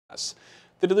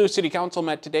The Duluth City Council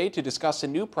met today to discuss a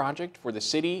new project for the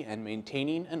city and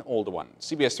maintaining an old one.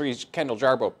 CBS 3's Kendall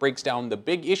Jarbo breaks down the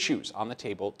big issues on the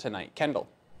table tonight. Kendall.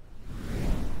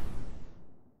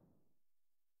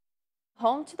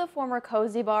 Home to the former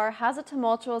Kozy bar has a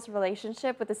tumultuous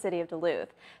relationship with the city of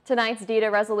Duluth. Tonight's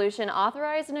DEDA resolution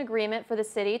authorized an agreement for the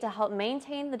city to help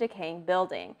maintain the decaying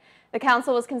building. The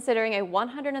council was considering a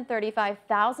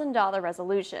 $135,000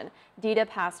 resolution DEDA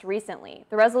passed recently.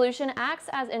 The resolution acts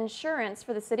as insurance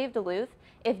for the city of Duluth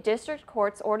if district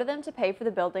courts order them to pay for the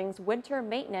building's winter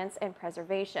maintenance and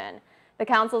preservation. The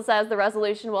council says the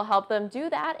resolution will help them do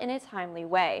that in a timely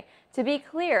way. To be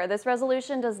clear, this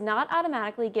resolution does not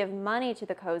automatically give money to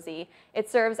the Kozy. It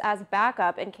serves as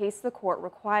backup in case the court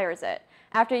requires it.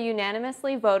 After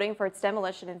unanimously voting for its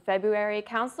demolition in February,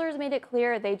 councilors made it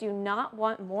clear they do not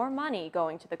want more money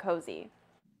going to the Kozy.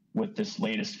 With this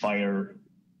latest fire,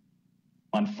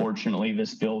 unfortunately,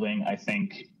 this building, I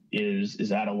think,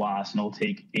 is at a loss, and it'll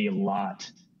take a lot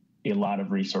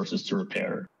of resources to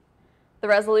repair. The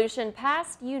resolution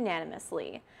passed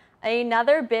unanimously.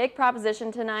 Another big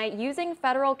proposition tonight, using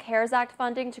federal CARES Act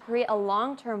funding to create a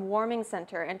long-term warming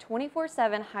center and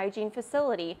 24/7 hygiene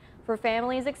facility for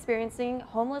families experiencing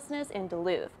homelessness in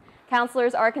Duluth.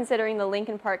 Councilors are considering the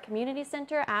Lincoln Park Community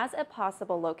Center as a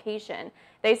possible location.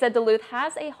 They said Duluth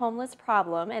has a homeless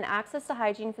problem and access to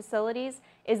hygiene facilities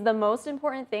is the most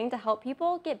important thing to help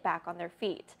people get back on their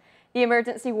feet. The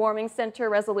Emergency Warming Center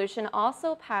resolution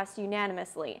also passed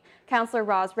unanimously. Councilor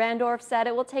Roz Randorf said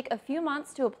it will take a few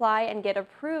months to apply and get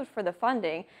approved for the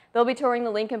funding. They'll be touring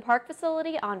the Lincoln Park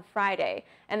facility on Friday,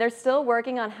 and they're still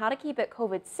working on how to keep it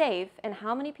COVID safe and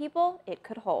how many people it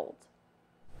could hold.